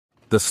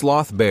The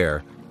sloth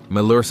bear,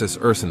 Melursus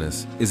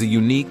ursinus, is a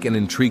unique and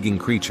intriguing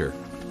creature,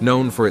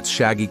 known for its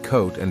shaggy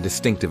coat and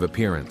distinctive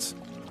appearance.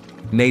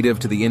 Native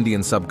to the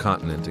Indian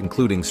subcontinent,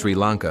 including Sri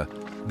Lanka,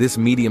 this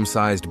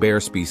medium-sized bear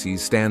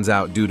species stands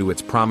out due to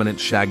its prominent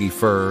shaggy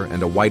fur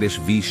and a whitish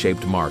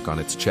V-shaped mark on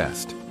its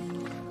chest.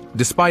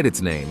 Despite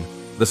its name,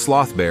 the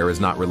sloth bear is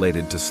not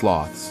related to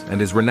sloths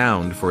and is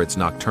renowned for its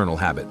nocturnal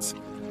habits,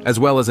 as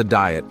well as a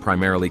diet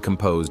primarily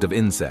composed of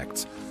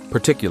insects,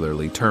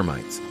 particularly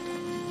termites.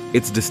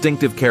 Its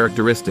distinctive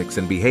characteristics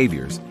and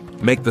behaviors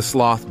make the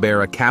sloth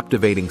bear a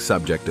captivating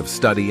subject of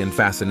study and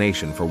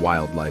fascination for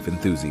wildlife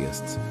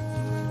enthusiasts.